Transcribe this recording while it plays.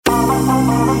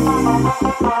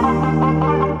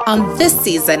On this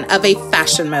season of A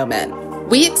Fashion Moment,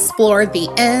 we explore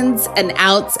the ins and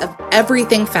outs of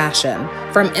everything fashion,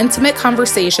 from intimate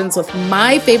conversations with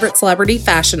my favorite celebrity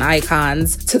fashion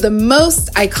icons, to the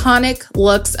most iconic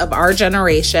looks of our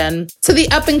generation, to the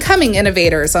up-and-coming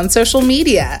innovators on social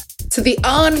media, to the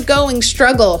ongoing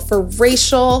struggle for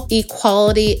racial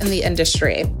equality in the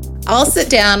industry. I'll sit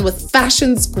down with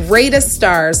fashion's greatest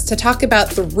stars to talk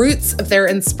about the roots of their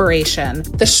inspiration,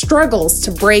 the struggles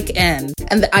to break in,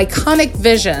 and the iconic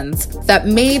visions that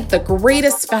made the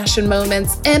greatest fashion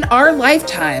moments in our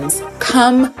lifetimes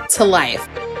come to life.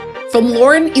 From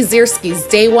Lauren Ezierski's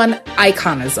Day One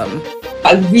Iconism.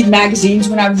 I would read magazines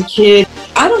when I was a kid.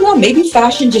 I don't know, maybe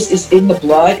fashion just is in the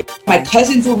blood. My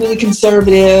cousins were really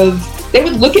conservative. They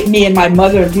would look at me and my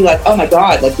mother and be like, oh my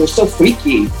God, like we're so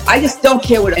freaky. I just don't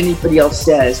care what anybody else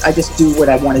says. I just do what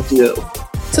I want to do.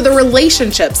 To the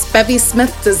relationships Bevy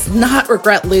Smith does not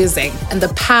regret losing and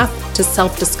the path to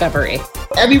self-discovery.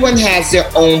 Everyone has their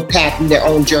own path and their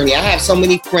own journey. I have so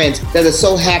many friends that are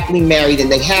so happily married and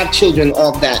they have children,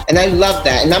 all that. And I love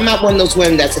that. And I'm not one of those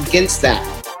women that's against that.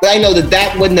 But I know that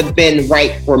that wouldn't have been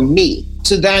right for me.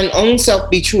 To thine own self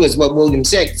be true is what William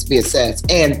Shakespeare says.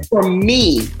 And for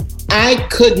me, I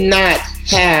could not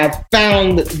have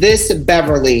found this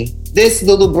Beverly, this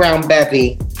little brown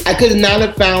Bevy. I could not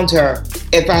have found her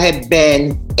if I had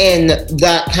been in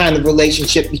that kind of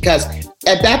relationship, because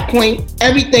at that point,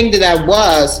 everything that I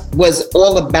was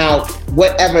all about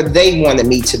whatever they wanted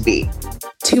me to be.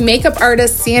 To makeup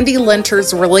artist Sandy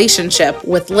Linter's relationship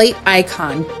with late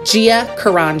icon Gia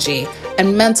Karanji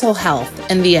and mental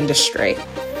health in the industry.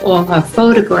 All her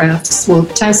photographs will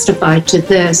testify to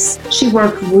this. She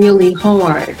worked really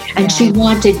hard and she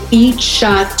wanted each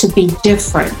shot to be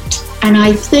different. And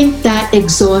I think that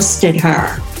exhausted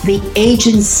her. The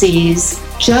agencies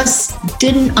just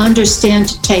didn't understand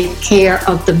to take care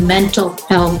of the mental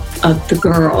health of the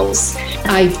girls.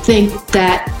 I think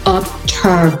that upped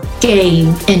her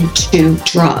game into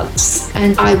drugs.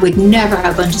 And I would never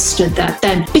have understood that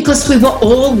then, because we were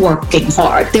all working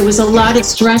hard. There was a lot of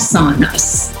stress on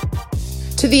us.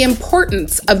 To the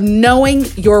importance of knowing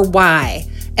your why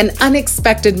and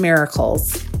unexpected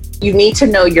miracles. You need to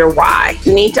know your why.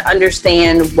 You need to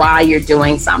understand why you're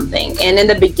doing something. And in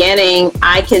the beginning,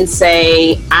 I can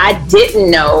say I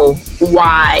didn't know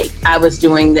why I was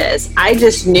doing this. I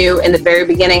just knew in the very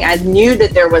beginning, I knew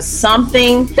that there was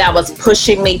something that was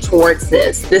pushing me towards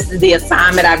this. This is the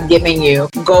assignment I've given you.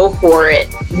 Go for it.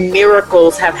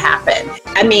 Miracles have happened.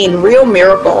 I mean, real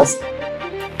miracles.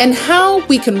 And how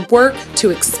we can work to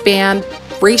expand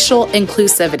racial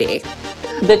inclusivity.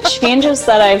 The changes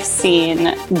that I've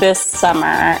seen this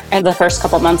summer and the first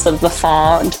couple months of the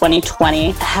fall in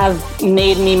 2020 have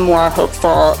made me more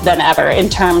hopeful than ever in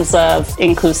terms of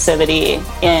inclusivity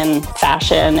in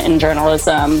fashion, in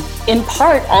journalism. In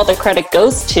part, all the credit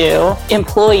goes to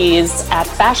employees at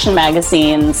fashion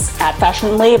magazines, at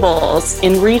fashion labels,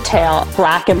 in retail,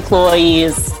 Black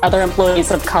employees, other employees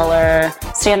of color,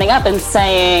 standing up and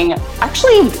saying,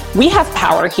 actually, we have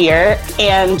power here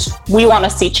and we want to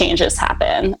see changes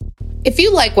happen. If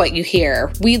you like what you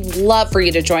hear, we'd love for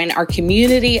you to join our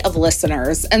community of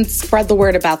listeners and spread the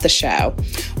word about the show.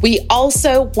 We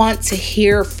also want to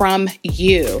hear from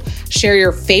you. Share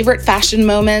your favorite fashion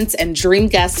moments and dream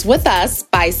guests with us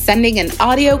by sending an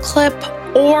audio clip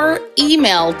or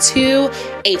email to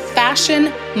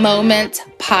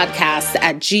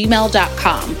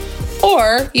afashionmomentpodcast@gmail.com.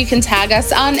 Or you can tag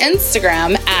us on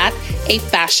Instagram at A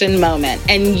Fashion Moment,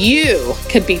 and you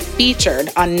could be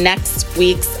featured on next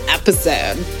week's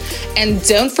episode. And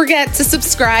don't forget to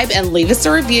subscribe and leave us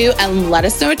a review and let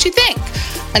us know what you think.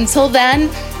 Until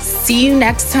then, see you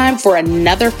next time for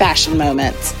another fashion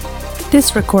moment.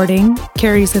 This recording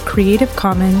carries a Creative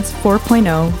Commons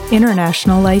 4.0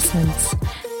 international license.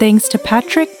 Thanks to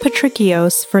Patrick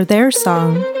Patricios for their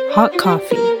song, Hot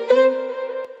Coffee.